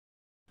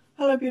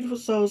Hello beautiful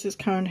souls, it's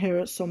Karen here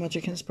at Soul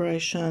Magic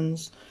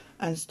Inspirations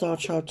and Star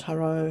Child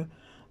Tarot,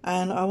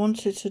 and I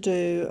wanted to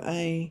do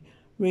a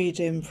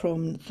reading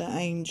from the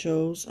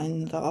angels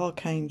and the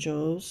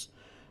archangels.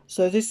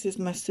 So this is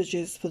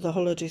messages for the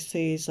holiday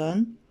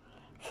season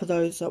for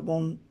those that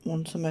want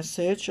a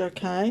message.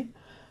 Okay,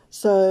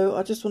 so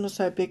I just want to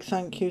say a big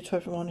thank you to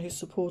everyone who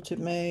supported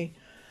me.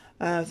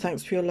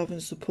 Thanks for your love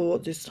and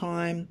support this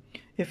time.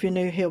 If you're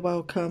new here,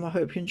 welcome. I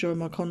hope you enjoy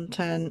my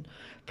content.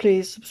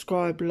 Please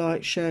subscribe,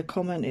 like, share,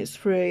 comment. It's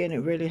free and it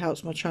really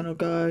helps my channel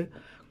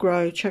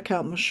grow. Check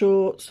out my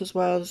shorts as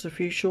well. There's a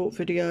few short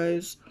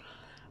videos.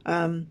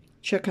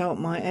 Check out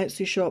my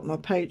Etsy shop, my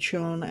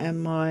Patreon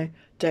and my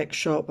deck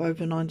shop,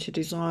 over 90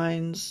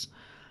 designs.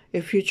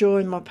 If you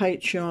join my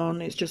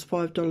Patreon, it's just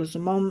 $5 a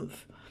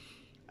month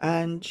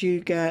and you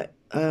get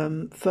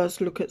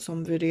first look at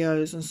some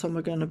videos, and some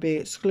are going to be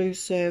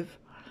exclusive,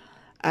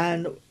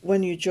 and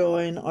when you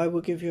join I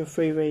will give you a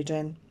free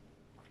reading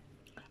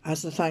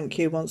as a thank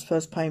you once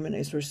first payment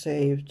is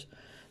received.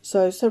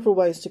 So several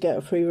ways to get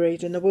a free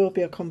reading. There will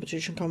be a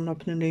competition coming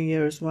up in the new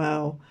year as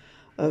well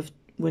of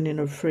winning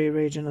a free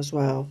reading as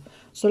well.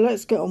 So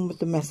let's get on with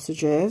the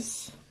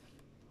messages.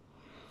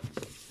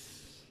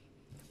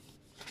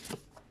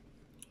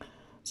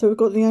 So we've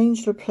got the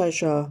Angel of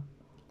Pleasure.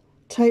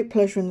 Take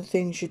pleasure in the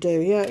things you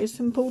do. Yeah, it's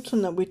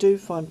important that we do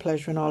find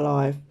pleasure in our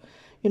life.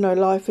 You know,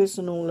 life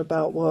isn't all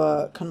about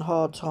work and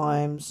hard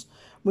times.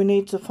 We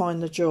need to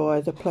find the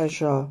joy, the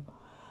pleasure.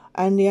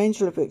 And the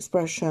Angel of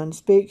Expression,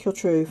 speak your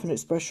truth and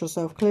express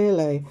yourself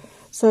clearly.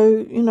 So,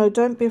 you know,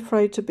 don't be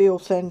afraid to be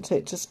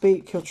authentic, to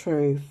speak your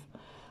truth.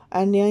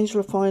 And the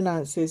Angel of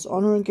Finances,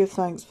 honour and give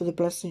thanks for the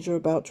blessings you're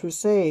about to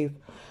receive.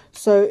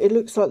 So it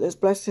looks like there's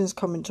blessings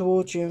coming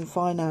towards you in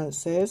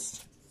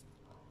finances.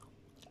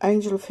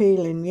 Angel of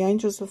Healing, the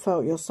angels have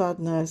felt your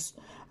sadness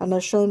and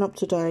they're shown up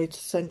today to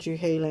send you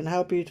healing.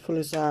 How beautiful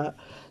is that?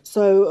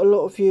 So a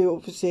lot of you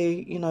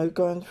obviously, you know,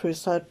 going through a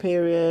sad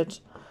period.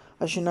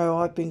 As you know,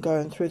 I've been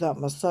going through that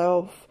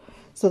myself.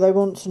 So they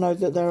want to know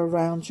that they're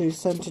around you,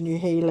 sending you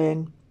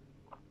healing.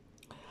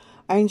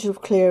 Angel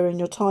of Clearing,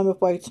 your time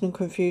of waiting and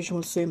confusion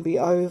will soon be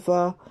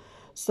over.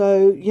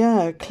 So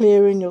yeah,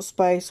 clearing your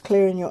space,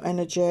 clearing your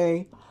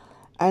energy.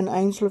 And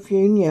Angel of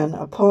Union,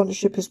 a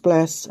partnership is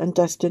blessed and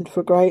destined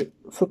for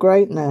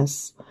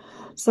greatness.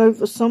 So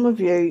for some of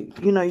you,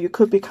 you know, you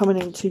could be coming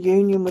into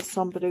union with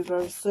somebody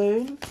very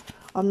soon.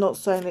 I'm not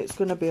saying it's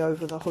going to be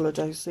over the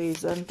holiday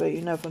season, but you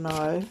never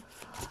know.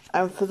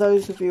 And for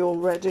those of you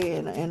already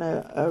in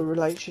a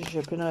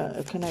relationship, in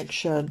a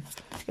connection,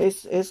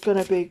 it's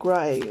going to be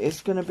great. It's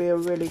going to be a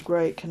really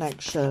great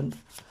connection.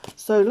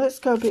 So let's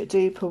go a bit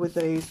deeper with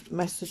these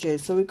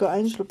messages. So we've got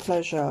Angel of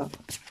Pleasure.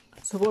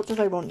 So what do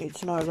they want you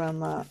to know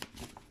around that?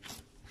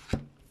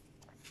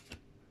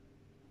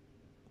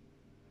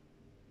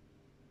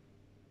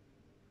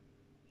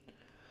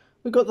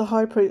 We've got the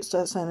High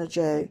Priestess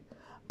energy.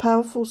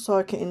 Powerful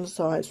psychic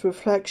insights,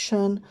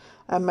 reflection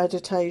and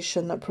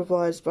meditation that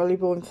provides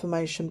valuable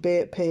information. Be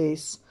at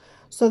peace.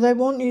 So they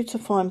want you to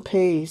find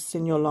peace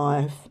in your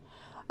life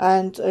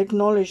and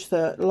acknowledge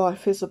that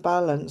life is a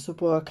balance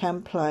of work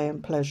and play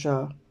and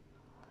pleasure.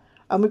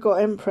 And we've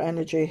got Emperor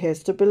energy here,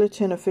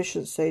 stability and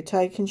efficiency,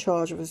 taking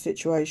charge of a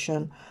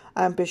situation,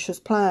 ambitious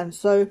plans.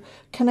 So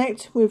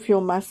connect with your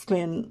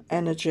masculine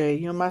energy,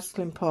 your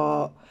masculine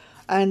part,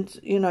 and,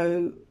 you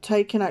know,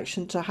 taking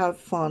action to have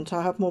fun,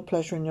 to have more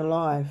pleasure in your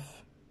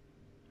life.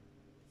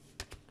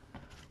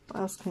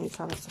 What else can you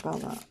tell us about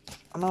that?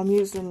 And I'm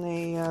using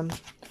the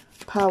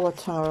Power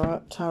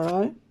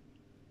Tarot.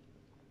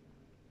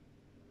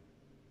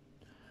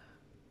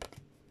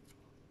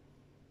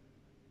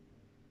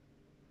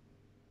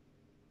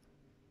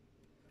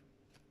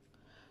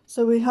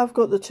 So we have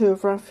got the Two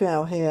of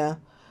Raphael here.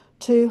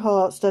 Two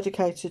hearts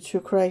dedicated to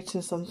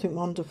creating something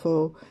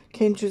wonderful.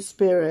 Kindred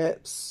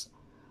spirits.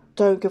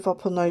 Don't give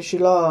up on those you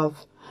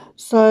love.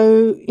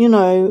 So, you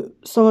know,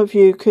 some of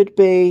you could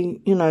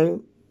be, you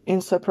know, in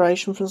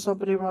separation from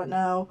somebody right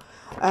now.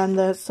 And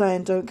they're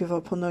saying don't give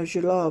up on those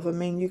you love. I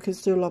mean, you can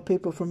still love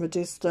people from a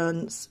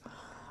distance.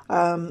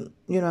 You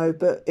know,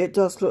 but it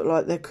does look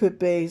like there could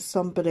be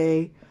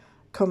somebody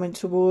coming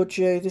towards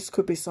you. This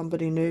could be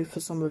somebody new for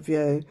some of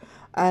you.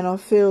 And I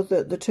feel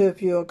that the two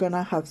of you are going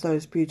to have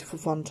those beautiful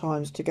fun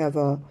times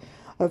together.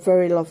 A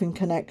very loving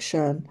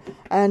connection.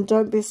 And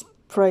don't be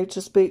afraid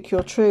to speak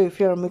your truth.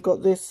 Yeah, and we've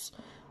got this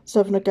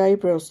Seven of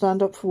Gabriel.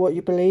 Stand up for what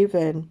you believe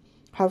in.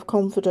 Have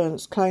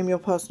confidence. Claim your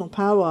personal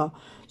power.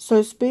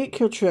 So speak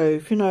your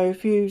truth. You know,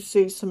 if you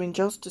see some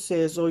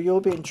injustices or you're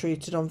being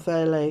treated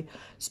unfairly,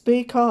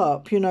 speak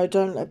up. You know,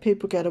 don't let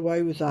people get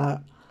away with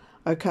that.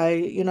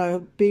 Okay, you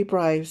know, be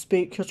brave.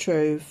 Speak your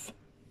truth.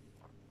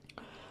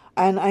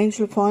 And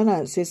Angel of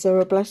Finances, there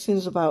are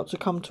blessings about to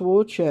come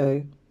towards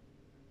you.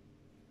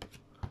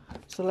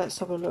 So let's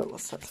have a look.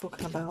 What's that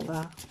talking about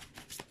there?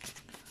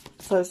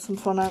 So some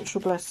financial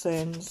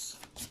blessings.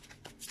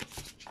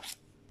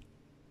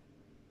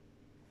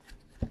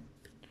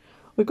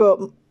 We've got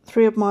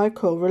Three of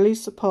Michael.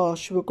 Release the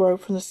past. You will grow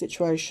from the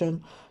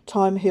situation.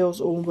 Time heals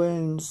all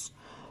wounds.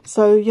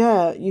 So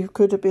yeah, you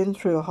could have been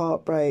through a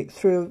heartbreak,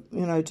 through,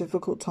 you know,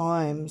 difficult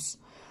times.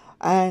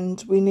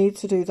 And we need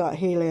to do that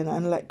healing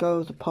and let go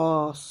of the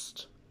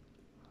past.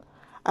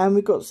 And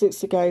we've got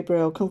Six of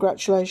Gabriel.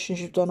 Congratulations,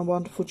 you've done a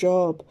wonderful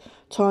job.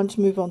 Time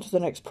to move on to the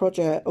next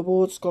project,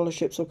 awards,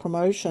 scholarships or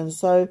promotions.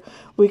 So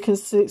we can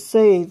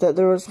see that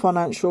there is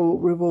financial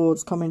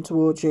rewards coming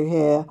towards you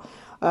here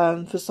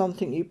for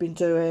something you've been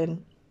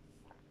doing.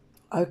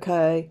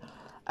 Okay.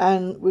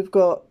 And we've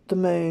got the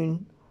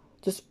moon.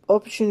 This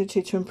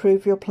opportunity to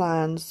improve your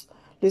plans.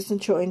 Listen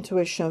to your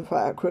intuition for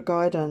accurate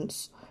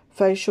guidance.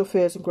 Face your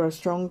fears and grow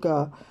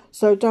stronger.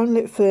 So don't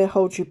let fear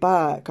hold you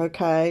back,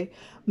 okay?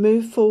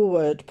 Move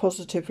forward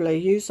positively.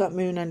 Use that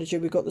moon energy.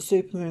 We've got the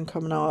supermoon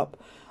coming up.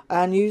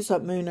 And use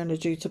that moon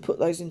energy to put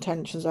those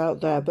intentions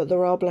out there. But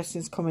there are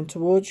blessings coming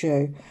towards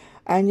you.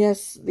 And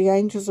yes, the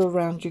angels are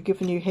around you,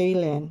 giving you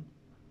healing.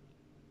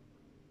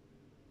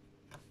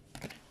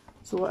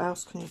 So what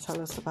else can you tell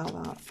us about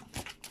that?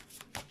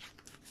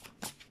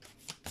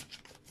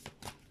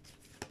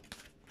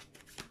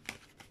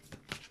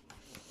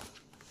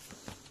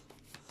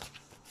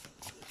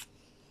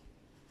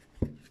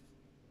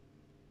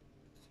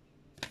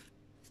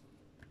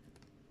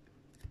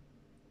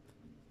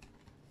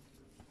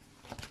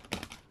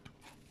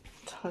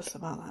 Tell us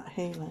about that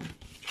healing.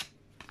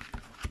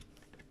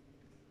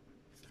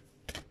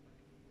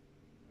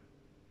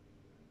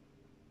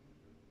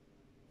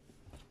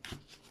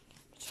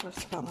 Tell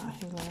us about that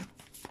healing.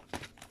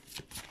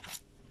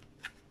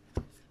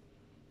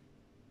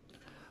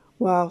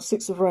 Wow,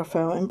 Six of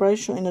Raphael.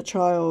 Embrace your inner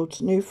child,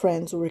 new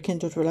friends or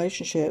rekindled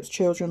relationships,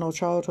 children or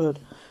childhood.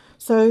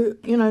 So,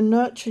 you know,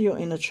 nurture your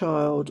inner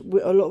child.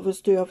 A lot of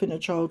us do have inner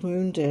child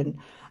wounding,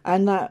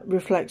 and that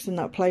reflects in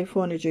that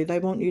playful energy. They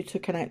want you to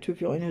connect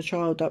with your inner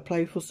child, that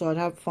playful side,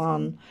 have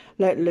fun,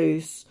 let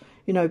loose,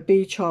 you know,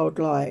 be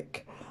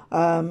childlike,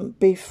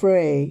 be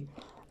free,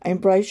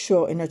 embrace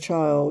your inner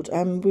child.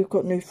 And we've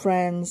got new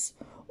friends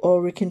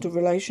or rekindled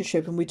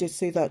relationship, and we did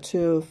see that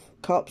Two of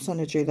Cups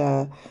energy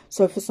there.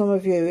 So for some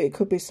of you, it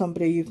could be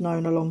somebody you've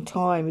known a long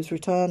time is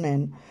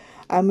returning.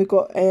 And we've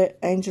got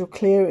angel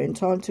clearing,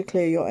 time to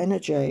clear your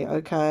energy,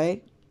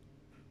 okay?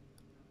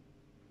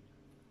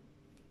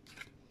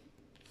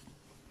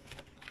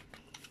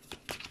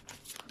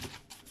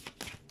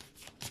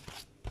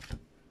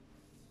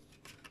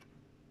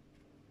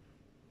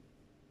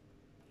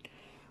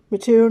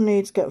 Material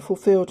needs get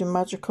fulfilled in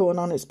magical and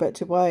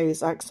unexpected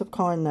ways, acts of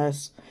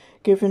kindness,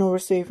 giving or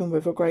receiving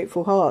with a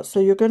grateful heart. So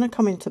you're going to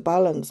come into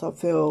balance, I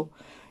feel.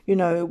 You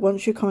know,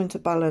 once you come into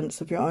balance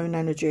of your own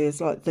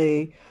energies, like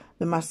the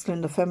masculine,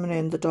 the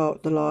feminine, the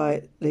dark, the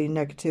light, the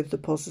negative, the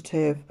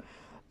positive,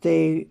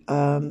 the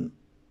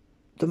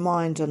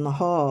mind and the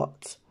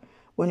heart.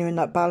 When you're in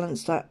that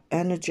balance, that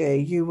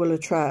energy, you will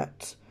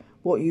attract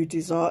what you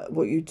desire,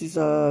 what you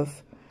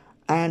deserve,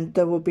 and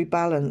there will be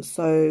balance.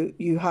 So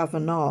you have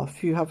enough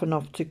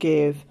to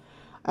give,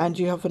 and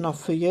you have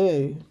enough for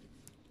you.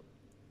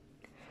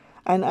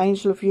 And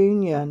Angel of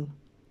Union,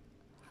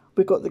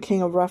 we've got the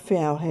King of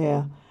Raphael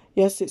here.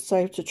 Yes, it's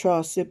safe to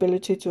trust, the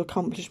ability to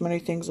accomplish many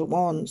things at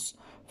once.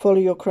 Follow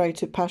your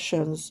creative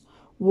passions.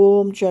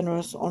 Warm,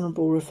 generous,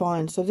 honourable,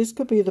 refined. So this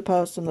could be the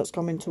person that's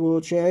coming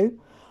towards you.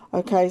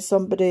 Okay,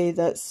 somebody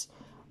that's,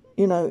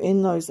 you know,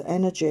 in those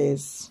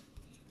energies.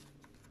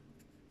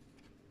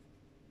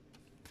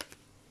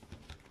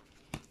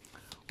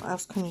 What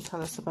else can you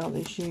tell us about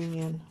this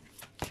union?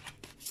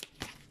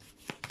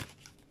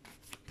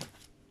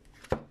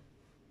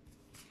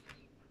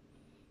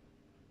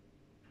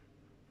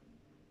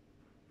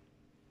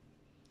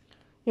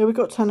 Yeah, we've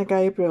got Ten of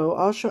Gabriel.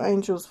 Ask your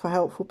angels for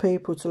helpful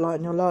people to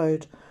lighten your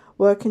load.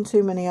 Working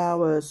too many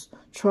hours,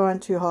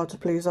 trying too hard to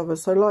please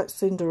others. So like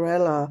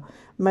Cinderella,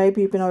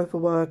 maybe you've been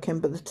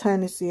overworking, but the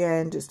 10 is the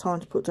end. It's time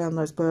to put down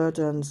those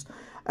burdens.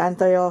 And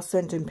they are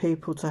sending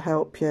people to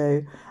help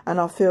you.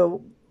 And I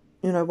feel,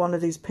 you know, one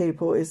of these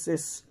people is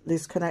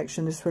this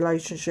connection, this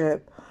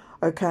relationship.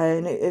 Okay,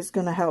 and it is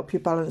going to help you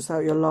balance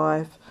out your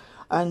life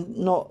and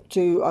not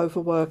do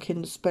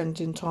overworking,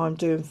 spending time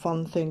doing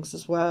fun things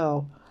as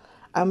well.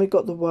 And we've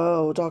got the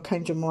World,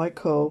 Archangel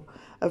Michael,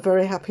 a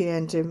very happy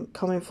ending,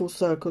 coming full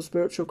circle,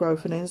 spiritual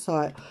growth and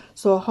insight.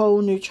 So a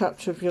whole new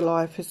chapter of your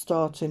life is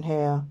starting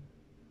here.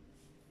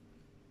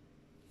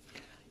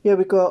 Yeah,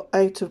 we've got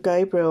Eight of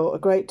Gabriel, a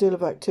great deal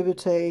of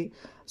activity,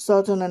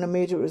 sudden and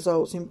immediate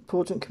results,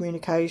 important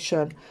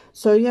communication.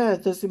 So yeah,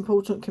 there's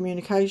important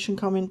communication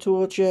coming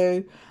towards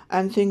you,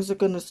 and things are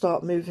going to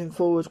start moving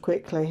forward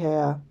quickly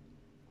here.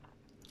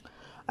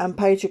 And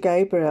Page of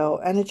Gabriel,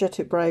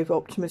 energetic, brave,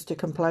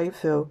 optimistic and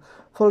playful.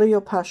 Follow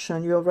your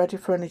passion. You are ready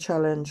for any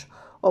challenge.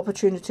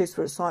 Opportunities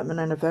for excitement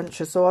and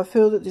adventure. So I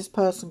feel that this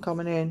person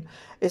coming in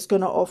is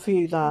going to offer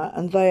you that.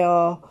 And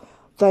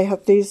they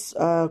have these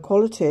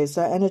qualities.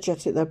 They're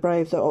energetic, they're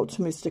brave, they're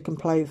optimistic and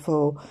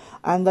playful.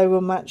 And they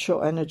will match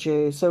your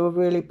energy. So will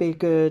really be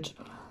good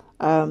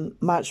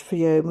match for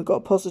you. And we've got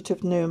a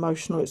positive new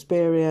emotional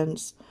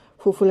experience.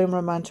 Fulfilling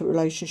romantic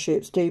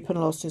relationships, deep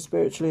and lost in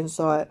spiritual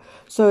insight.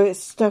 So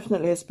it's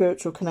definitely a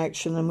spiritual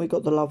connection. And we've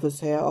got the Lovers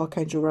here,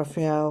 Archangel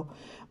Raphael.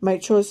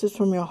 Make choices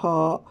from your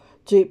heart.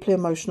 Deeply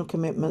emotional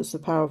commitments, the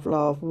power of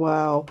love.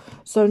 Wow.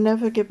 So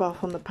never give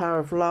up on the power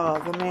of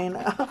love. I mean,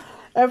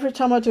 every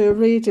time I do a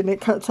reading,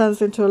 it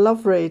turns into a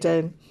love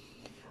reading.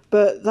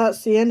 But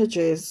that's the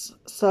energies.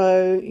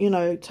 So, you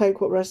know, take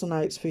what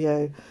resonates for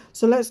you.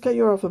 So let's get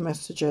your other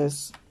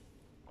messages.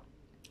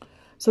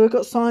 So we've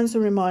got signs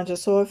and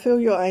reminders. So I feel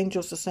your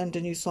angels are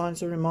sending you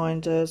signs and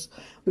reminders.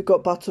 We've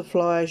got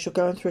butterflies. You're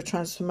going through a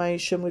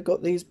transformation. We've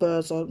got these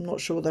birds. I'm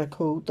not sure what they're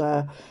called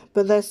there.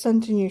 But they're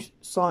sending you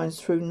signs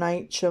through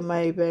nature,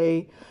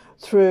 maybe.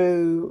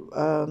 Through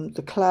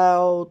the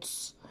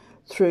clouds.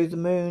 Through the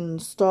moon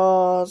and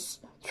stars.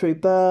 Through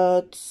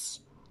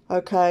birds.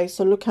 Okay,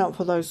 so look out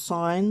for those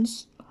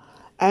signs.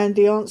 And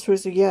the answer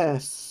is a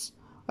yes.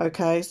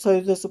 Okay, so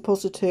there's a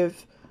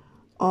positive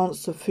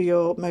answer for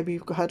your, maybe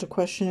you've had a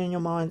question in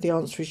your mind, the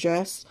answer is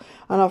yes.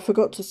 And I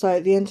forgot to say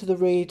at the end of the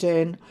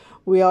reading,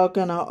 we are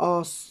going to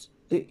ask,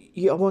 I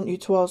want you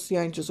to ask the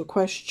angels a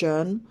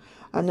question,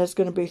 and there's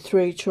going to be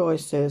 3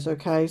 choices,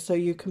 okay, so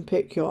you can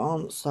pick your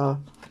answer.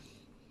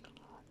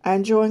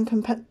 And joy and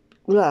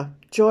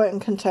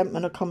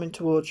contentment are coming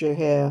towards you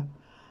here.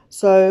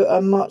 So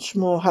a much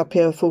more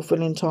happier,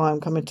 fulfilling time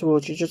coming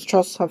towards you. Just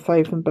trust, have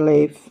faith and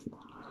belief.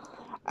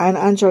 And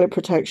angelic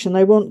protection.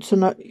 They want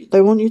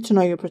you to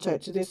know you're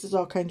protected. This is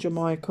Archangel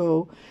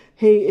Michael.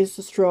 He is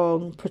the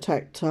strong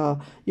protector.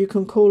 You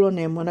can call on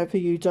him whenever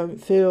you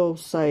don't feel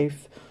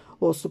safe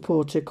or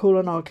supported. Call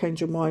on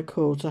Archangel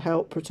Michael to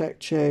help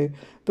protect you.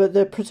 But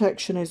the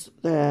protection is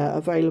there,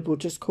 available.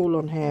 Just call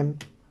on him.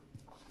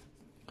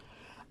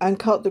 And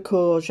cut the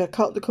cords. Yeah,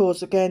 cut the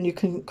cords. Again, you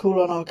can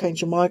call on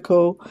Archangel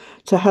Michael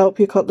to help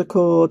you cut the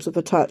cords of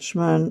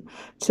attachment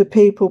to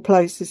people,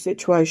 places,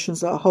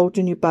 situations that are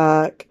holding you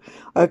back.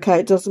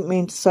 Okay, it doesn't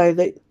mean to say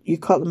that you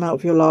cut them out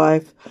of your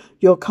life.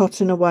 You're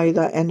cutting away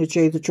that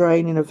energy, the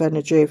draining of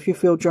energy. If you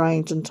feel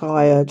drained and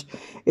tired,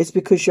 it's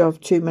because you have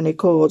too many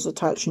cords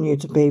attaching you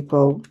to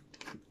people.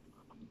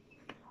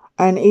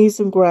 And ease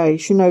and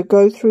grace. You know,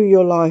 go through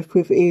your life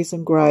with ease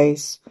and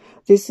grace.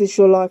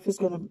 Your life is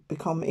going to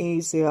become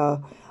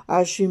easier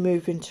as you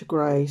move into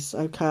grace,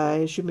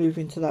 okay? As you move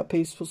into that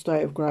peaceful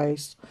state of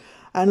grace.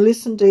 And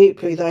listen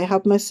deeply. They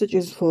have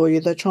messages for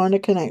you. They're trying to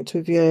connect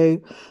with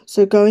you.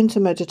 So go into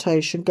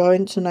meditation, go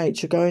into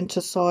nature, go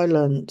into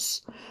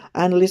silence,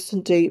 and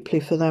listen deeply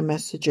for their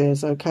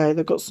messages, okay?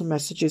 They've got some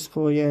messages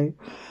for you.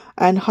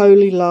 And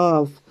holy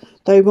love.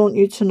 They want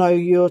you to know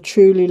you're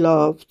truly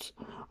loved,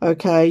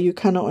 okay? You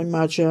cannot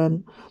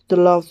imagine the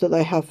love that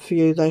they have for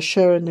you. They're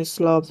sharing this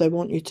love. They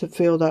want you to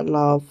feel that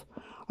love,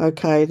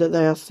 okay, that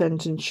they are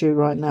sending to you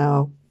right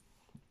now.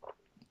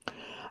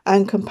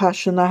 And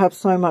compassion. They have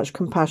so much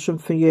compassion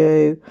for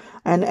you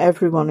and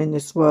everyone in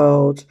this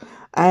world.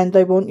 And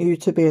they want you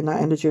to be in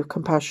that energy of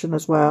compassion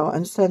as well,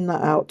 and send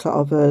that out to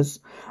others.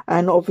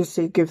 And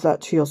obviously give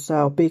that to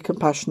yourself. Be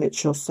compassionate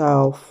to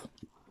yourself.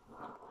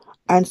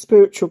 And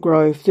spiritual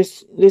growth.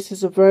 This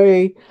is a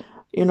very,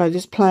 you know,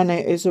 this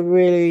planet is a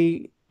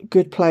really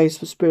good place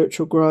for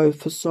spiritual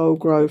growth, for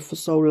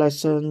soul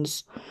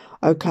lessons.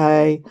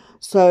 Okay,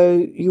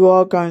 so you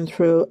are going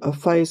through a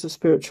phase of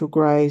spiritual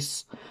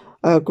growth.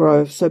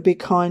 So be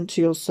kind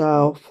to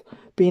yourself,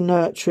 be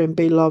nurturing,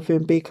 be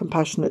loving, be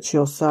compassionate to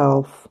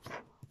yourself.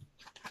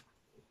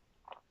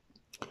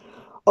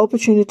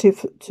 Opportunity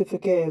to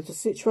forgive. The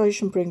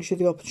situation brings you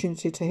the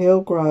opportunity to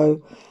heal,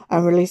 grow,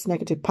 and release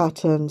negative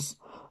patterns.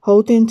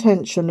 Hold the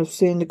intention of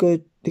seeing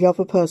the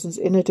other person's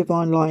inner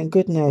divine light and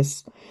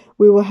goodness.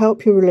 We will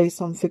help you release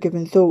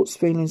unforgiving thoughts,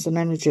 feelings, and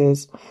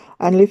energies,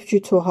 and lift you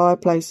to a higher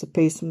place of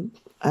peace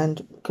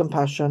and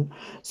compassion.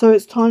 So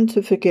it's time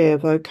to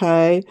forgive,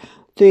 okay?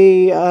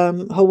 The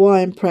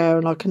Hawaiian prayer,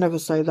 and I can never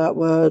say that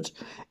word,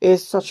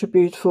 is such a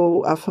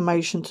beautiful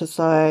affirmation to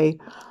say.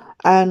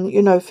 And,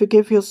 you know,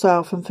 forgive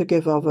yourself and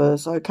forgive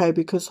others, okay?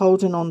 Because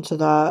holding on to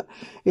that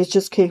is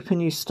just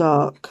keeping you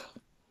stuck.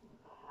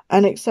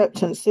 And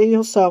acceptance. See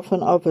yourself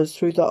and others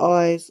through the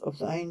eyes of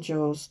the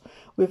angels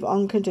with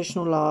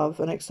unconditional love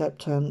and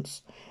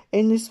acceptance.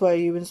 In this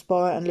way, you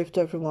inspire and lift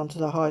everyone to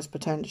their highest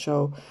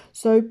potential.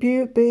 So be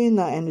in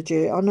that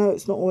energy. I know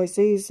it's not always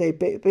easy,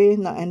 but be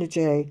in that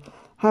energy.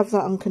 Have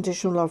that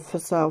unconditional love for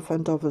self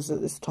and others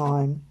at this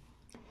time.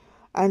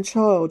 And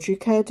child, you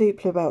care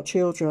deeply about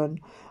children,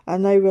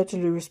 and they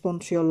readily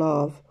respond to your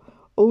love.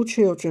 All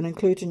children,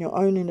 including your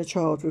own inner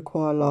child,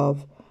 require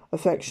love,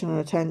 affection and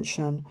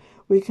attention.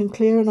 We can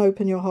clear and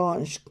open your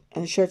heart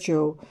and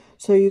schedule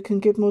so you can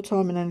give more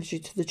time and energy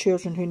to the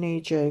children who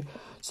need you.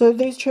 So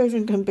these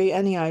children can be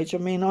any age. I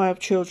mean, I have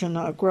children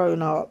that are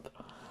grown up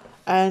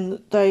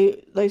and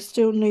they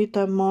still need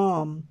their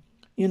mom,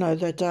 you know,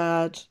 their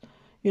dad.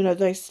 You know,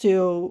 they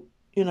still,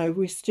 you know,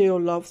 we still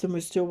love them.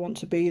 We still want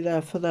to be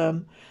there for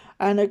them.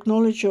 And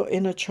acknowledge your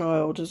inner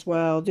child as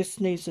well. This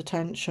needs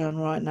attention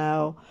right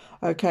now.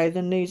 Okay,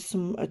 there needs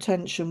some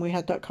attention. We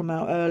had that come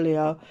out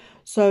earlier.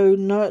 So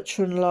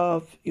nurture and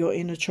love your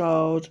inner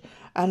child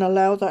and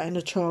allow that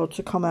inner child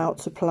to come out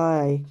to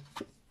play.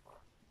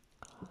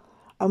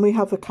 And we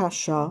have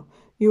Akasha.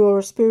 You are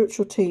a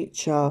spiritual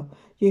teacher.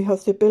 You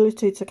have the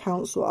ability to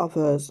counsel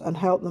others and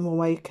help them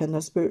awaken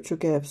their spiritual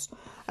gifts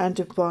and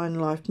divine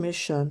life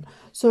mission.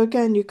 So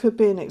again, you could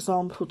be an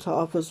example to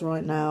others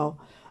right now.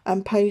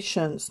 And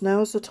patience.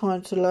 Now is the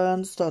time to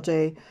learn,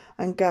 study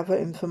and gather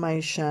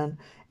information.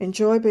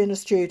 Enjoy being a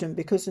student,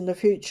 because in the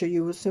future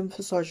you will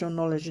synthesize your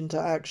knowledge into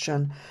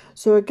action.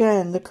 So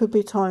again, there could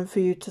be time for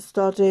you to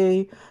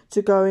study,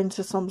 to go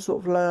into some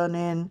sort of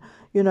learning,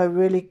 you know,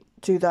 really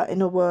do that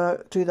inner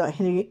work, do that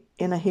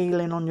inner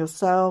healing on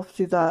yourself,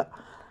 do that,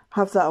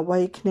 have that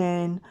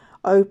awakening,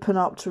 open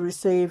up to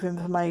receive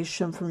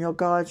information from your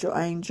guides, your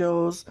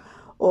angels,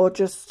 or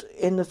just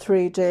in the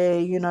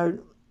 3D, you know,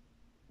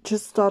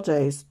 just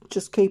studies,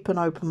 just keep an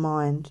open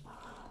mind.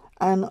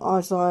 And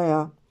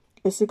Isaiah,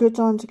 it's a good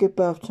time to give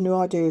birth to new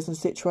ideas and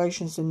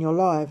situations in your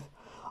life.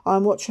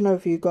 I'm watching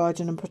over you,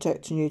 guiding and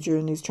protecting you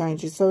during these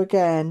changes. So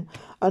again,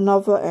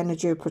 another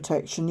energy of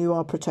protection. You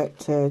are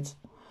protected.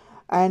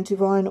 And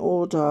divine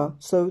order.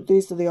 So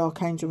these are the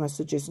archangel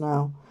messages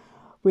now.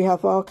 We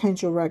have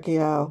Archangel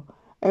Ragiel.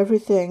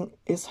 Everything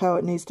is how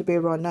it needs to be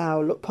right now.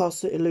 Look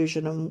past the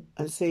illusion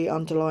and see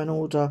underlying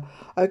order.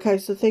 Okay,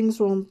 so things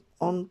are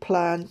on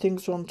plan,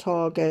 things are on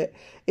target,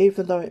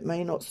 even though it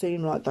may not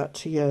seem like that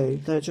to you.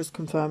 They're just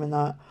confirming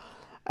that.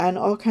 And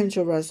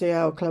Archangel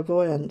Raziel,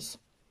 clairvoyance.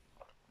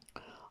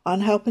 I'm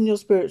helping your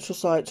spiritual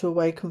sight to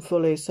awaken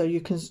fully so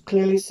you can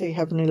clearly see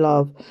heavenly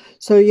love.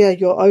 So yeah,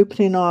 you're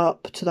opening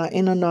up to that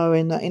inner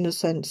knowing, that inner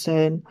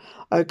sensing.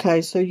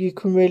 Okay, so you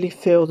can really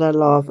feel their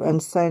love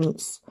and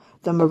sense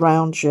them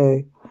around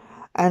you.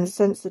 And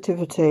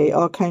sensitivity,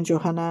 Archangel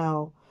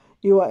Hanal.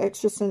 You are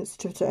extra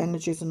sensitive to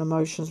energies and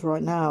emotions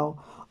right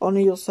now.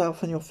 Honour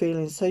yourself and your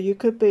feelings. So you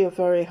could be a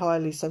very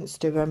highly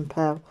sensitive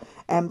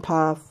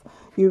empath.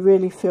 You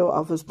really feel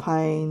others'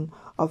 pain,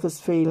 others'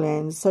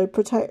 feelings. So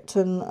protect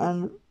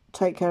and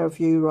take care of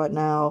you right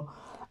now.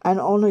 And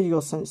honour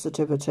your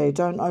sensitivity.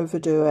 Don't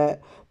overdo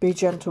it. Be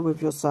gentle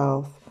with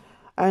yourself.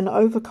 And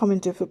overcoming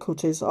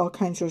difficulties,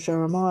 Archangel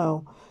Jeremiah.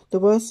 The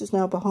worst is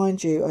now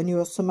behind you and you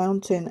are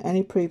surmounting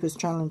any previous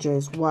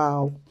challenges.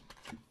 Wow.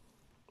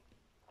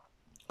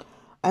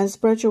 And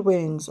spread your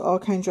wings,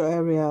 Archangel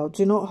Ariel.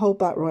 Do not hold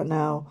back right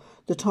now.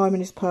 The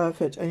timing is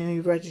perfect and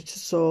you're ready to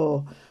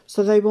soar.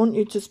 So they want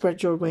you to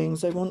spread your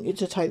wings. They want you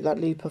to take that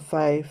leap of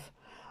faith.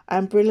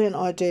 And brilliant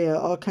idea,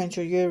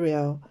 Archangel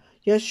Uriel.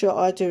 Yes, your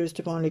idea is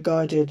divinely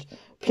guided.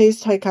 Please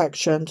take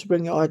action to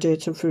bring your idea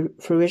to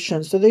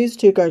fruition. So these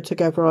two go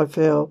together, I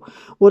feel.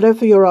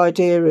 Whatever your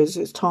idea is,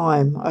 it's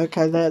time.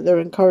 Okay, they're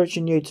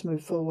encouraging you to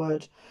move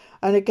forward.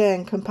 And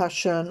again,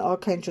 compassion,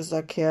 Archangel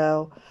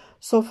Zachiel.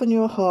 Soften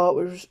your heart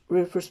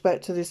with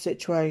respect to this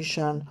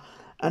situation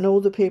and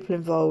all the people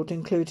involved,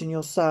 including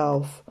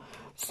yourself.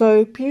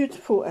 So,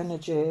 beautiful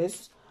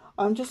energies.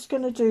 I'm just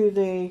going to do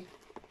the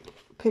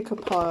pick a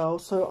pile.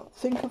 So,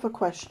 think of a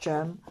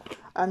question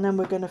and then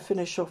we're going to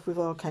finish off with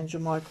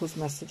Archangel Michael's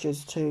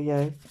messages to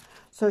you.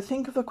 So,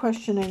 think of a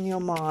question in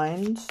your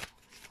mind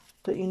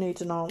that you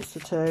need an answer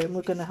to, and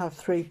we're going to have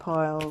 3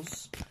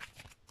 piles.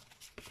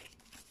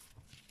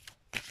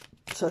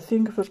 So,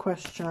 think of a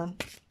question.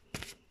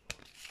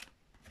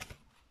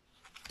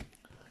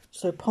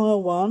 So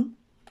pile 1,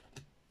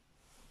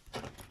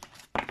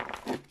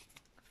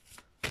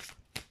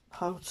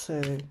 pile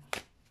 2,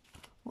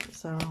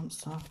 what's their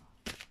answer?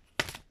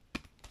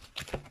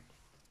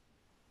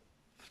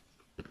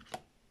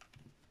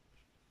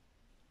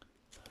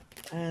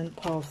 And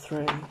pile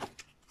 3,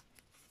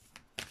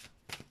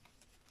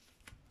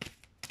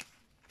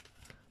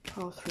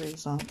 pile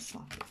 3's answer.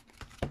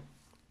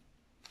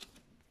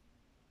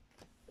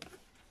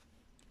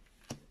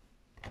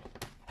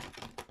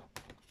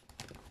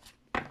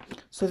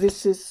 So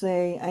this is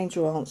the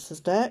Angel Answers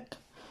deck.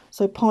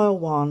 So pile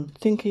 1,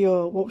 think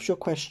of what was your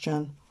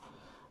question?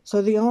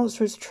 So the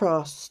answer is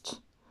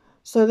trust.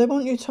 So they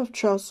want you to have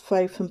trust,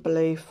 faith and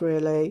belief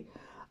really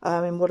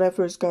in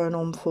whatever is going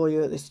on for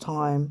you at this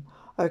time.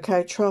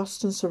 Okay,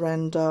 trust and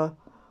surrender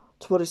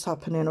to what is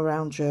happening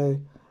around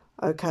you.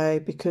 Okay,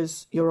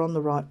 because you're on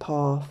the right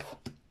path.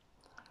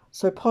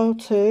 So pile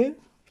 2.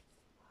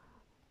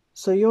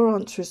 So your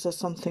answer is there's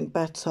something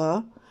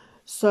better.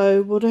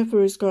 So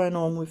whatever is going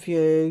on with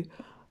you,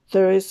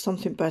 there is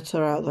something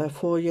better out there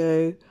for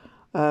you.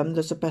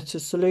 There's a better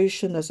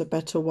solution. There's a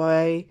better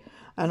way.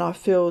 And I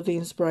feel the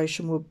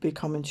inspiration will be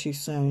coming to you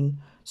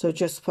soon. So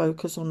just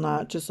focus on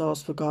that. Just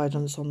ask for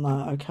guidance on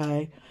that,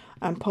 okay?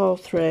 And pile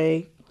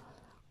 3,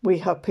 we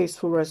have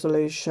peaceful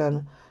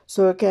resolution.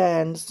 So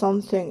again,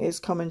 something is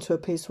coming to a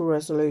peaceful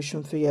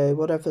resolution for you,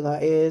 whatever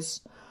that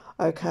is.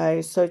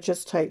 Okay, so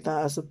just take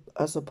that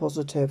as a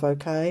positive,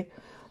 okay?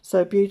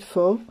 So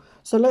beautiful.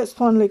 So let's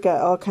finally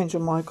get Archangel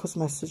Michael's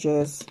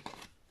messages.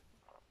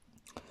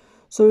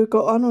 So we've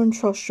got honour and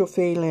trust your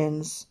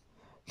feelings.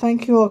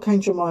 Thank you,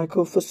 Archangel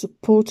Michael, for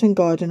supporting,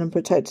 guiding and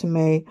protecting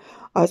me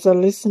as I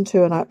listen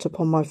to and act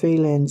upon my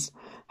feelings.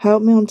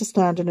 Help me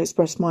understand and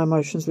express my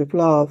emotions with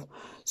love.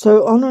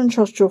 So honour and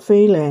trust your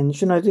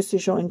feelings. You know, this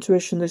is your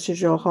intuition. This is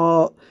your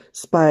heart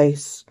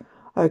space.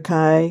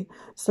 Okay?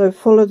 So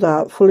follow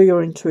that. Follow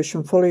your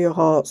intuition. Follow your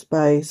heart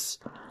space.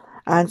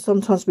 And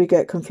sometimes we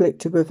get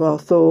conflicted with our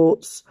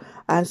thoughts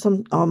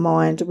and our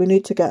mind. We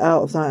need to get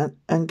out of that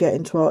and get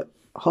into our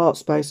heart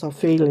space, our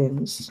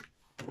feelings.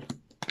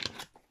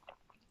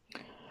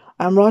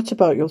 And write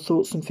about your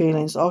thoughts and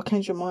feelings.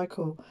 Archangel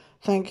Michael,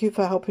 thank you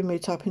for helping me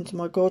tap into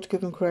my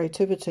God-given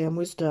creativity and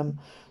wisdom,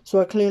 so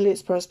I clearly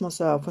express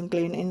myself and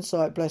glean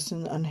insight,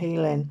 blessing and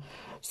healing.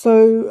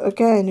 So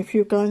again, if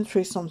you're going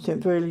through something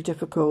really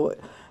difficult,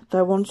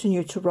 they're wanting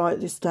you to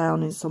write this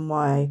down in some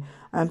way,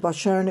 and by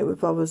sharing it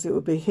with others, it will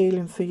be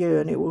healing for you,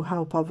 and it will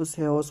help others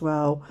heal as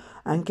well,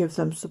 and give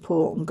them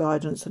support and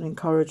guidance and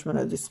encouragement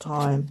at this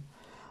time.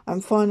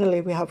 And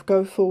finally, we have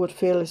Go Forward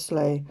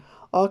Fearlessly.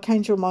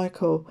 Archangel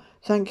Michael,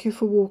 thank you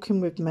for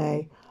walking with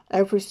me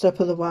every step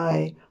of the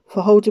way,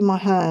 for holding my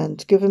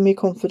hand, giving me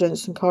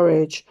confidence and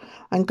courage,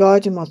 and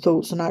guiding my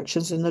thoughts and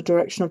actions in the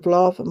direction of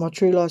love and my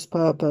true life's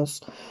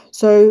purpose.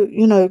 So,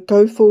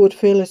 go forward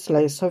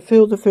fearlessly. So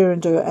feel the fear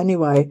and do it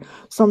anyway.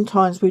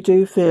 Sometimes we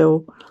do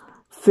feel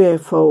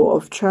fearful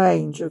of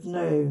change, of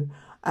new.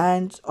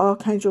 And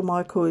Archangel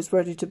Michael is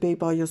ready to be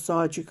by your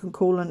side. You can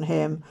call on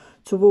him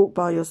to walk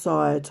by your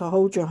side, to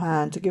hold your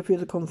hand, to give you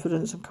the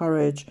confidence and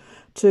courage,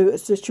 to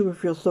assist you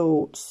with your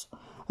thoughts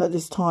at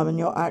this time and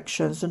your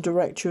actions, and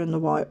direct you in the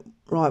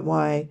right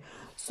way.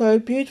 So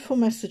beautiful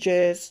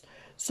messages.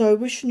 So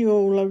wishing you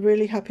all a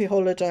really happy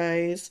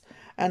holidays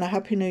and a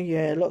happy new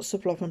year. Lots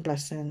of love and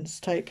blessings.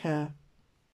 Take care.